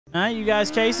You guys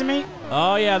chasing me?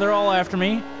 Oh, yeah, they're all after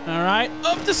me. All right,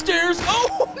 up the stairs.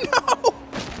 Oh, no!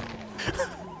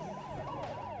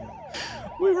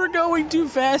 We were going too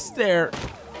fast there.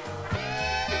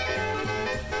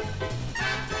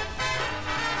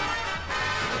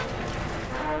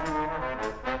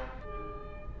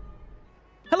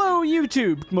 Hello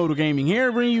YouTube, Camodo Gaming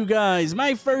here, bringing you guys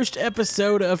my first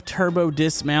episode of Stair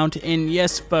Dismount, and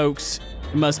yes folks,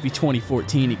 it must be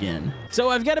 2014 again. So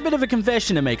I've got a bit of a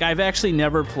confession to make. I've actually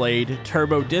never played Stair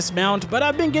Dismount, but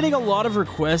I've been getting a lot of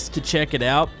requests to check it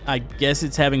out. I guess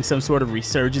it's having some sort of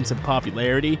resurgence of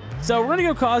popularity. So we're gonna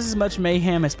go cause as much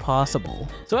mayhem as possible.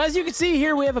 So as you can see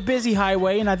here, we have a busy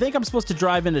highway, and I think I'm supposed to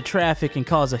drive into traffic and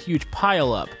cause a huge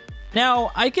pileup.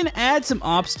 Now, I can add some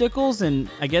obstacles and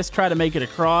I guess try to make it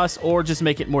across or just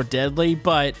make it more deadly,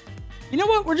 but you know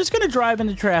what? We're just gonna drive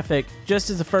into traffic just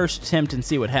as a first attempt and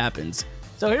see what happens.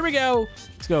 So here we go.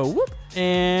 Let's go, whoop,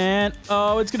 and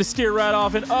oh, it's gonna steer right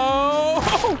off and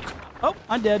oh,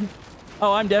 I'm dead.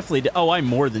 Oh, I'm definitely dead. Oh, I'm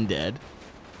more than dead.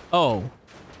 Oh,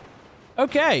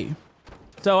 okay.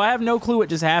 So I have no clue what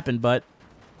just happened, but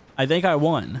I think I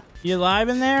won. You alive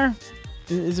in there?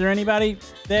 Is there anybody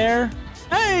there?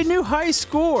 Hey, new high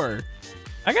score.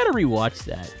 I gotta rewatch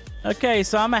that. Okay,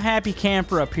 so I'm a happy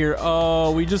camper up here.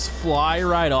 Oh, we just fly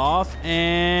right off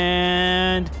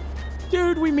and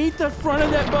dude, we meet the front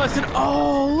of that bus and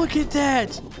oh, look at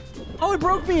that. Oh, it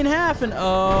broke me in half and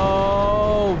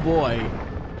oh boy.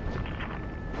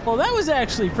 Well, that was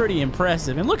actually pretty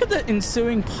impressive. And look at the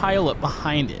ensuing pileup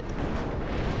behind it.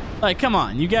 Like, come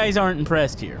on, you guys aren't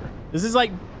impressed here. This is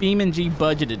like BeamNG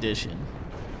Budget Edition,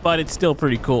 but it's still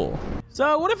pretty cool.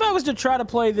 So what if I was to try to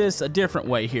play this a different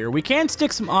way here? We can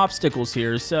stick some obstacles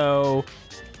here, so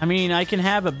I mean, I can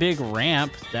have a big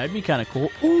ramp. That'd be kind of cool.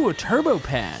 Ooh, a turbo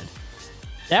pad.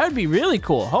 That would be really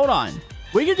cool. Hold on.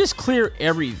 We could just clear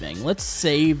everything. Let's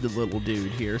save the little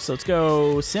dude here. So let's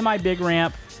go semi-big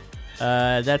ramp.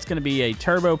 That's going to be a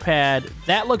turbo pad.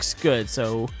 That looks good.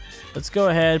 So let's go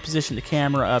ahead, position the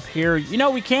camera up here. You know,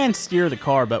 we can steer the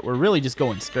car, but we're really just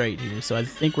going straight here. So I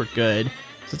think we're good.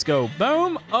 Let's go.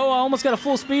 Boom. Oh, I almost got a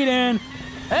full speed in.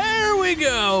 There we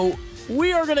go.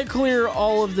 We are going to clear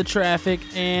all of the traffic.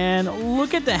 And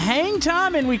look at the hang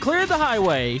time. And we cleared the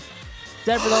highway.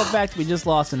 Except for the fact we just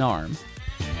lost an arm.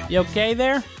 You okay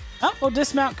there? Oh, well,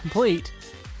 dismount complete.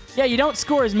 Yeah, you don't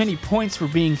score as many points for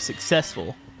being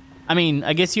successful. I mean,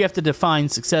 I guess you have to define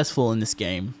successful in this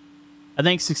game. I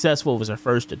think successful was our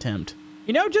first attempt.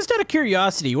 You know, just out of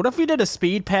curiosity, what if we did a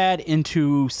speed pad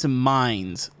into some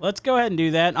mines? Let's go ahead and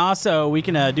do that. Also, we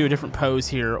can do a different pose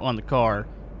here on the car.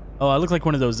 Oh, I look like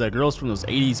one of those girls from those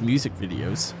 80s music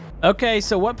videos. Okay,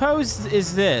 so what pose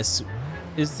is this?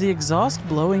 Is the exhaust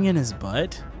blowing in his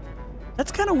butt?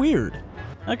 That's kind of weird.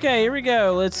 Okay, here we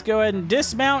go. Let's go ahead and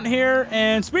dismount here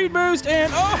and speed boost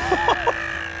and oh!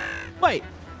 Wait.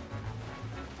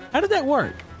 How did that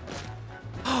work?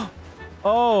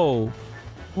 Oh.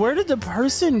 Where did the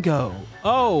person go?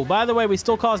 Oh, by the way, we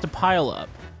still caused a pileup.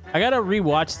 I gotta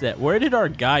rewatch that. Where did our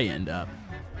guy end up?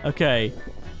 Okay.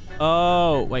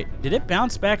 Oh, wait. Did it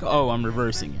bounce back? Oh, I'm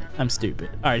reversing it. I'm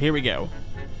stupid. All right, here we go.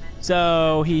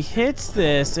 So he hits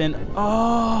this and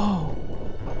oh,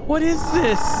 what is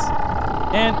this?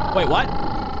 And wait, what?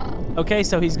 Okay,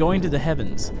 so he's going to the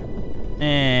heavens.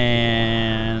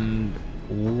 And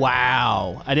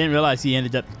wow, I didn't realize he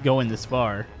ended up going this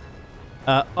far.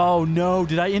 Oh no,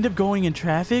 did I end up going in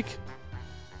traffic?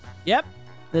 Yep,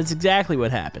 that's exactly what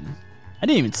happened. I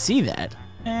didn't even see that.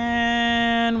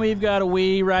 And we've got a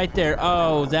wee right there.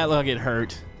 Oh, that looked like it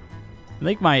hurt. I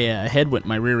think my head went in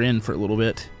my rear end for a little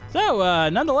bit. So,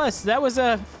 nonetheless, that was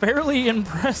fairly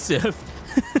impressive.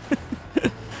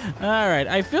 All right,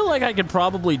 I feel like I could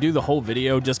probably do the whole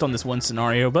video just on this one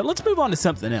scenario, but let's move on to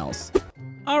something else.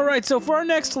 All right, so for our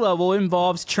next level, it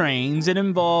involves trains. It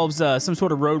involves some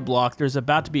sort of roadblock. There's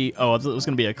about to be, oh, I thought there was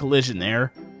going to be a collision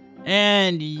there.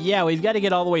 And yeah, we've got to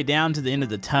get all the way down to the end of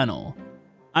the tunnel.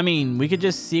 I mean, we could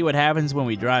just see what happens when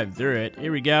we drive through it.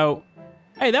 Here we go.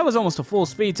 Hey, that was almost a full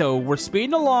speed, so we're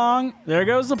speeding along. There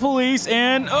goes the police,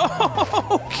 and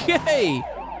oh, okay.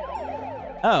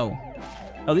 Oh,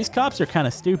 these cops are kind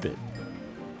of stupid.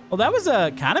 Well, that was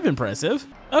kind of impressive.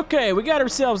 Okay, we got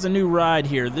ourselves a new ride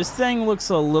here. This thing looks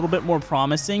a little bit more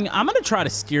promising. I'm gonna try to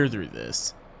steer through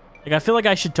this. Like, I feel like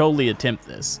I should totally attempt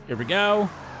this. Here we go.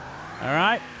 All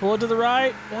right, pull it to the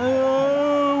right.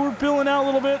 Oh, we're peeling out a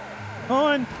little bit.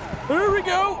 On. There we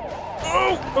go.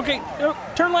 Oh, okay. Oh,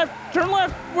 turn left. Turn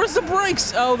left. Where's the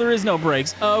brakes? Oh, there is no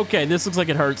brakes. Okay, this looks like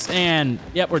it hurts. And,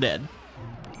 yep, we're dead.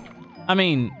 I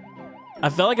mean, I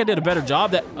felt like I did a better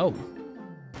job that... Oh.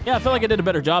 Yeah, I felt like I did a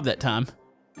better job that time.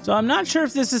 So I'm not sure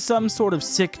if this is some sort of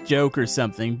sick joke or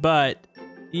something, but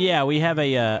yeah, we have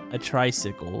a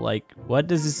tricycle. Like, what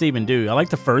does this even do? I like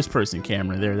the first person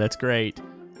camera there. That's great.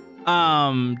 Do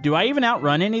I even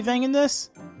outrun anything in this?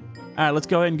 All right, let's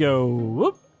go ahead and go.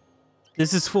 Whoop.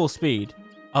 This is full speed.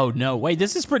 Oh no, wait,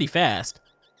 this is pretty fast.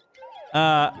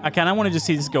 I kind of want to just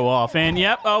see this go off. And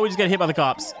yep, oh, we just got hit by the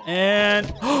cops. And,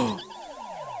 Ooh.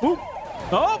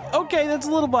 Oh, okay, that's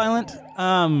a little violent.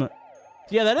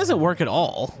 Yeah, that doesn't work at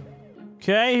all.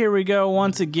 Okay, here we go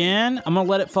once again. I'm gonna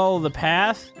let it follow the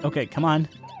path. Okay, come on.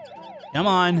 Come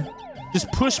on.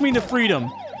 Just push me to freedom.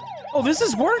 Oh, this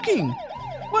is working.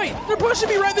 Wait, they're pushing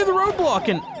me right through the roadblock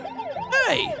and,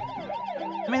 hey.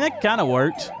 I mean, that kind of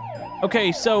worked.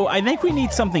 Okay, so I think we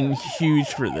need something huge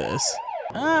for this.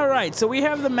 All right, so we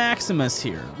have the Maximus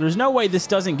here. There's no way this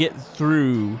doesn't get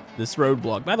through this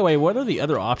roadblock. By the way, what are the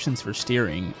other options for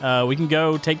steering? We can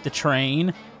go take the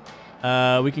train.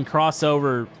 We can cross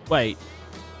over. Wait,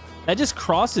 that just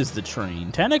crosses the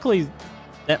train. Technically,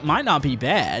 that might not be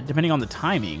bad, depending on the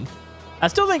timing. I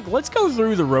still think, let's go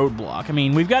through the roadblock. I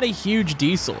mean, we've got a huge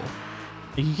diesel.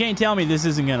 You can't tell me this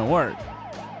isn't gonna work.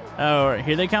 All right,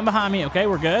 here they come behind me. Okay,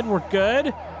 we're good, we're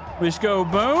good. We just go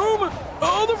boom.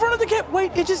 Oh, the front of the cab.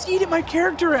 Wait, it just yeeted my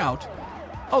character out.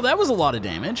 Oh, that was a lot of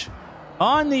damage.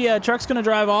 On the truck's gonna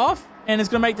drive off and it's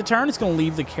gonna make the turn. It's gonna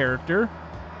leave the character.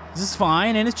 This is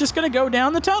fine, and it's just gonna go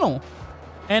down the tunnel.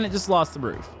 And it just lost the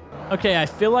roof. Okay, I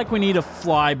feel like we need to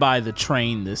fly by the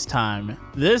train this time.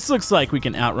 This looks like we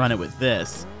can outrun it with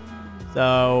this.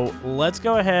 So let's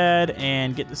go ahead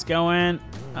and get this going.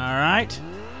 All right.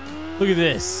 Look at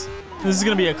this. This is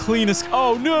gonna be a cleanest.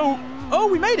 Oh no. Oh,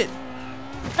 we made it.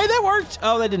 Hey, that worked.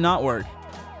 Oh, that did not work.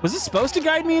 Was this supposed to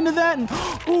guide me into that? And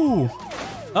ooh.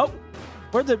 Oh,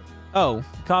 where'd the, oh,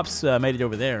 cops made it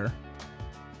over there.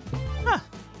 Huh,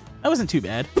 that wasn't too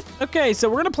bad. Okay, so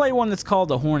we're gonna play one that's called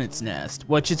the Hornet's Nest,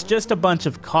 which is just a bunch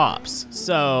of cops.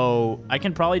 So I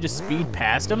can probably just speed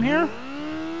past them here.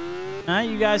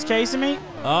 You guys chasing me?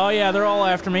 Oh yeah, they're all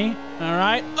after me. All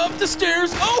right, up the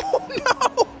stairs. Oh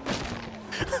no!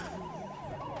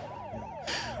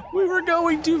 We were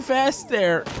going too fast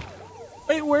there.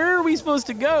 Wait, where are we supposed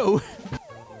to go?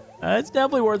 It's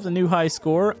definitely worth a new high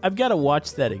score. I've got to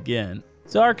watch that again.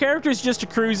 So our character's just a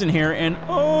cruising here, and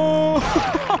oh,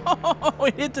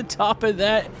 it hit the top of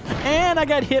that, and I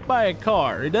got hit by a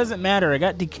car. It doesn't matter. I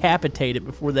got decapitated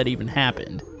before that even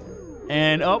happened.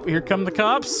 And oh, here come the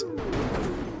cops.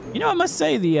 You know, I must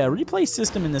say the replay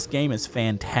system in this game is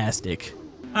fantastic.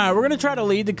 All right, we're gonna try to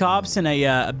lead the cops in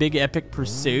a big epic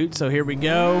pursuit. So here we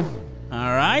go.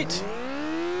 All right,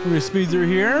 we're gonna speed through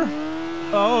here.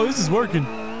 Oh, this is working.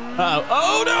 Uh-oh.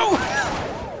 Oh no!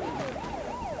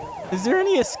 Is there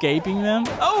any escaping them?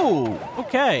 Oh,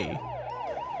 okay.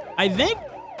 I think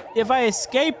if I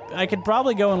escape, I could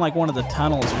probably go in like one of the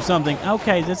tunnels or something.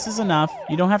 Okay, this is enough.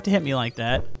 You don't have to hit me like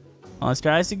that. Let's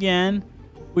try this again.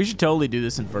 We should totally do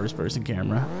this in first-person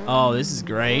camera. Oh, this is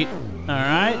great. All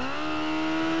right.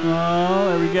 Oh,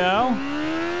 there we go.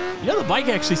 You know, the bike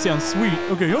actually sounds sweet.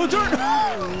 Okay, oh, turn.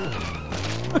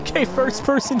 Okay, first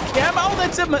person cam. Oh,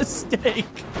 that's a mistake.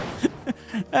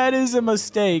 That is a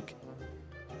mistake.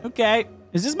 Okay,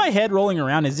 is this my head rolling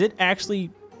around? Is it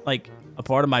actually like a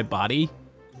part of my body?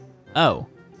 Oh,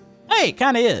 hey, it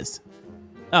kind of is.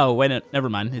 Oh, wait, never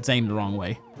mind. It's aimed the wrong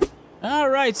way. All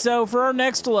right, so for our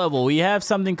next level, we have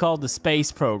something called the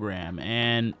space program,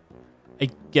 and I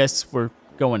guess we're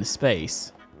going to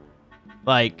space.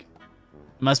 Like,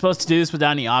 am I supposed to do this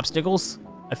without any obstacles?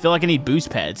 I feel like I need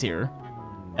boost pads here.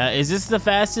 Is this the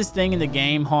fastest thing in the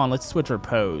game? Hold on, let's switch our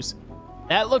pose.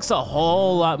 That looks a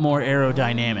whole lot more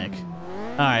aerodynamic.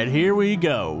 All right, here we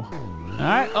go. All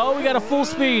right, oh, we got a full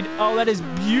speed. Oh, that is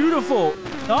beautiful.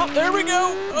 Oh, there we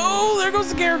go. Oh, there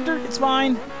goes the character. It's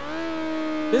fine.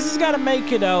 This has got to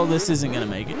make it. Oh, this isn't going to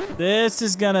make it. This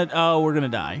is going to, oh, we're going to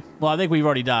die. Well, I think we've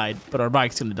already died, but our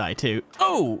bike's going to die too.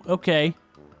 Oh, okay.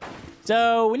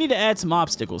 So we need to add some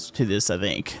obstacles to this, I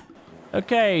think.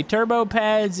 Okay, turbo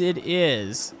pads it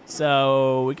is.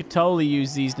 So we could totally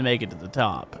use these to make it to the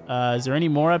top. Is there any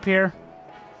more up here?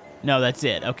 No, that's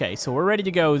it. Okay, so we're ready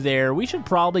to go there. We should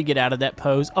probably get out of that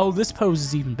pose. Oh, this pose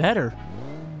is even better.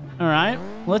 All right,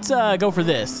 let's go for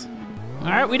this. All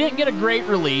right, we didn't get a great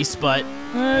release, but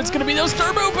it's gonna be those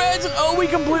turbo pads. And oh, we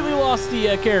completely lost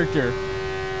the character.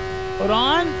 Hold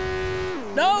on.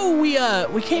 No,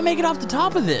 we can't make it off the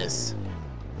top of this.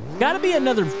 Gotta be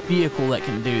another vehicle that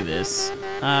can do this.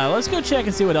 Let's go check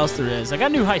and see what else there is. I got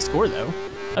a new high score though.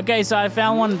 Okay, so I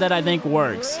found one that I think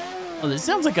works. Oh, this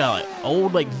sounds like a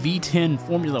old like V10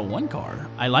 Formula 1 car.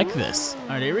 I like this. All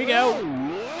right, here we go.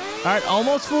 All right,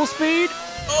 almost full speed.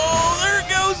 Oh, there it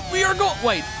goes. We are going.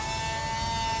 Wait.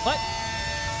 What?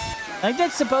 I think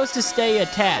that's supposed to stay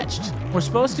attached. We're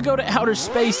supposed to go to outer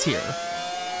space here.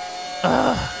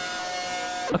 Ugh.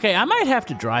 Okay, I might have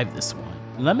to drive this one.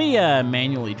 Let me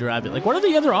manually drive it. Like, what are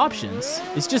the other options?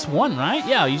 It's just one, right?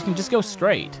 Yeah, you can just go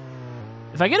straight.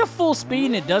 If I get a full speed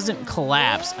and it doesn't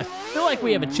collapse, I feel like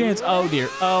we have a chance. Oh, dear.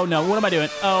 Oh, no. What am I doing?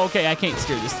 Oh, okay. I can't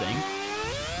steer this thing.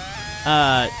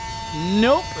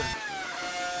 Nope.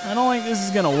 I don't think this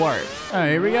is going to work. All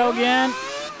right, here we go again.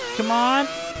 Come on.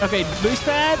 Okay, boost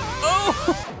pad.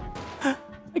 Oh!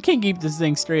 I can't keep this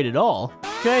thing straight at all.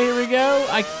 Okay, here we go.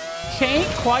 I can't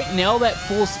quite nail that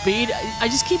full speed. I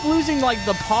just keep losing, like,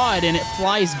 the pod and it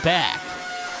flies back.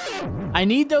 I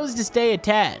need those to stay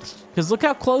attached. Because look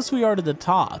how close we are to the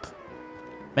top.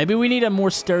 Maybe we need a more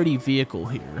sturdy vehicle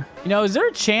here. You know, is there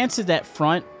a chance that that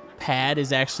front pad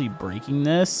is actually breaking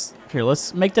this? Here,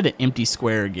 let's make that an empty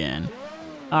square again.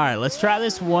 All right, let's try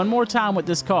this one more time with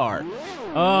this car.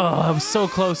 Oh, I was so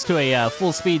close to a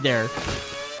full speed there.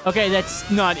 Okay,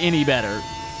 that's not any better.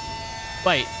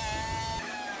 Wait,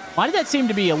 why did that seem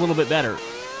to be a little bit better?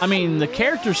 I mean, the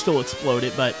character still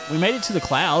exploded, but we made it to the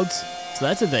clouds. So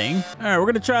that's a thing. All right, we're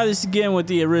gonna try this again with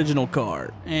the original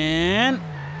car. And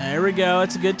there we go,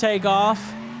 it's a good takeoff.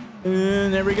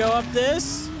 And there we go up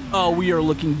this. Oh, we are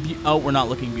looking, oh, we're not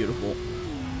looking beautiful.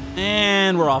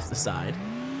 And we're off the side.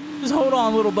 Just hold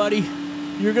on, little buddy.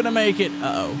 You're gonna make it.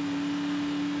 Uh-oh.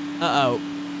 Uh-oh.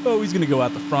 Oh, he's gonna go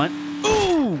out the front.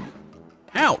 Ooh!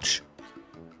 Ouch.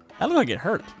 That looked like it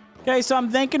hurt. Okay, so I'm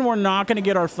thinking we're not gonna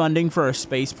get our funding for our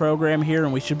space program here,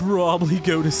 and we should probably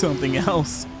go to something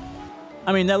else.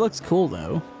 I mean, that looks cool,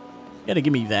 though. You gotta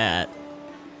give me that.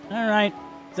 All right,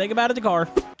 say goodbye to the car.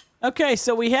 Okay,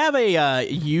 so we have a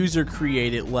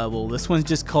user-created level. This one's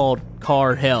just called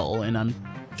Car Hell, and I'm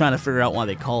trying to figure out why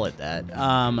they call it that.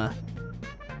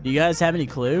 Do you guys have any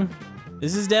clue?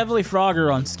 This is definitely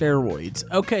Frogger on steroids.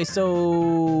 Okay,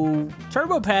 so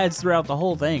turbo pads throughout the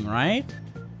whole thing, right?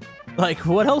 Like,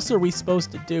 what else are we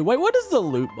supposed to do? Wait, what does the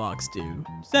loot box do?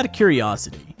 Just out of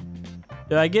curiosity.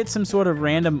 Do I get some sort of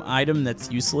random item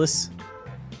that's useless?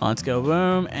 Let's go,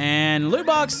 boom, and loot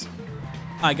box.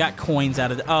 I got coins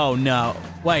out of the, oh no,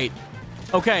 wait.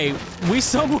 Okay, we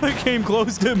somewhat came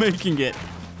close to making it.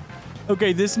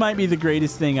 Okay, this might be the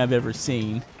greatest thing I've ever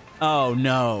seen. Oh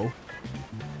no.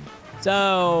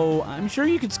 So, I'm sure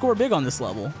you could score big on this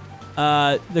level.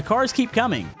 The cars keep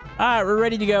coming. All right, we're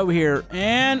ready to go here.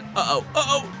 And, no,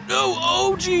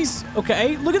 oh, jeez.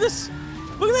 Okay, look at this.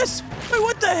 Look at this. Wait,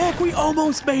 what the heck? We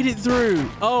almost made it through.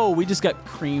 Oh, we just got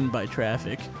creamed by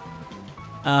traffic.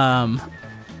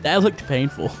 That looked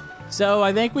painful. So,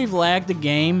 I think we've lagged the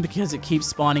game because it keeps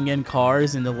spawning in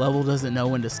cars and the level doesn't know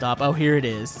when to stop. Oh, here it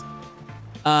is.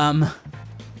 I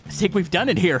think we've done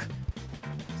it here.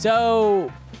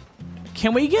 So,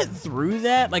 can we get through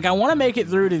that? Like, I want to make it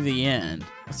through to the end.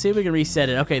 Let's see if we can reset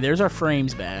it. Okay, there's our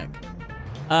frames back.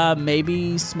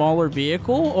 Maybe smaller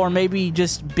vehicle or maybe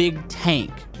just big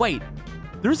tank. Wait,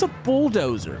 there's a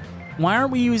bulldozer. Why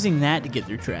aren't we using that to get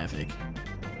through traffic?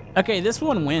 Okay, this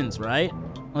one wins, right?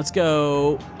 Let's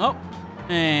go. Oh,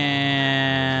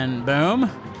 and boom.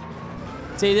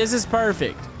 See, this is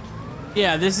perfect.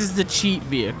 Yeah, this is the cheat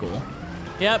vehicle.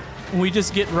 Yep, we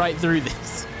just get right through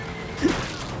this.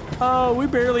 Oh, we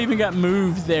barely even got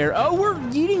moved there. Oh, we're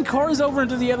yeeting cars over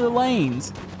into the other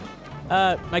lanes.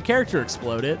 My character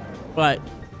exploded, but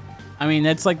I mean,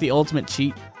 that's like the ultimate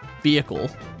cheat vehicle.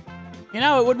 You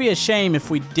know, it would be a shame if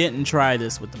we didn't try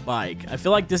this with the bike. I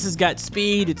feel like this has got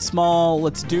speed, it's small,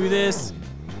 let's do this.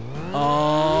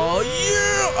 Oh,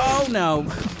 yeah, oh no.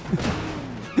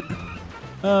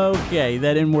 Okay,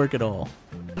 that didn't work at all.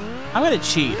 I'm gonna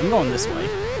cheat, I'm going this way.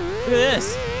 Look at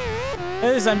this. Look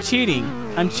at this, I'm cheating.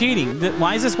 I'm cheating.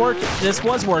 Why is this working? This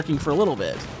was working for a little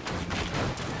bit.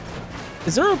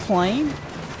 Is there a plane?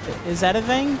 Is that a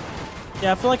thing?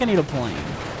 Yeah, I feel like I need a plane.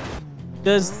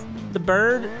 Does the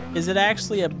bird, is it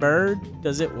actually a bird?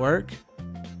 Does it work?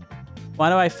 Why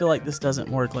do I feel like this doesn't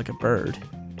work like a bird?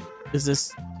 Is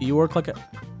this, do you work like a,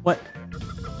 what?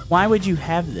 Why would you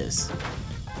have this?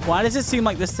 Why does it seem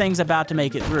like this thing's about to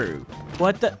make it through?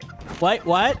 What the, wait,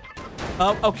 what?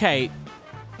 Oh, okay.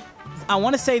 I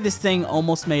want to say this thing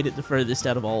almost made it the furthest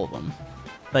out of all of them.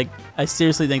 Like, I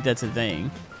seriously think that's a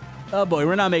thing. Oh boy,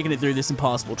 we're not making it through this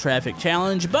impossible traffic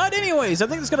challenge. But anyways, I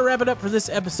think that's going to wrap it up for this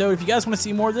episode. If you guys want to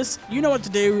see more of this, you know what to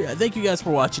do. Thank you guys for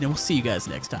watching, and we'll see you guys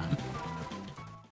next time.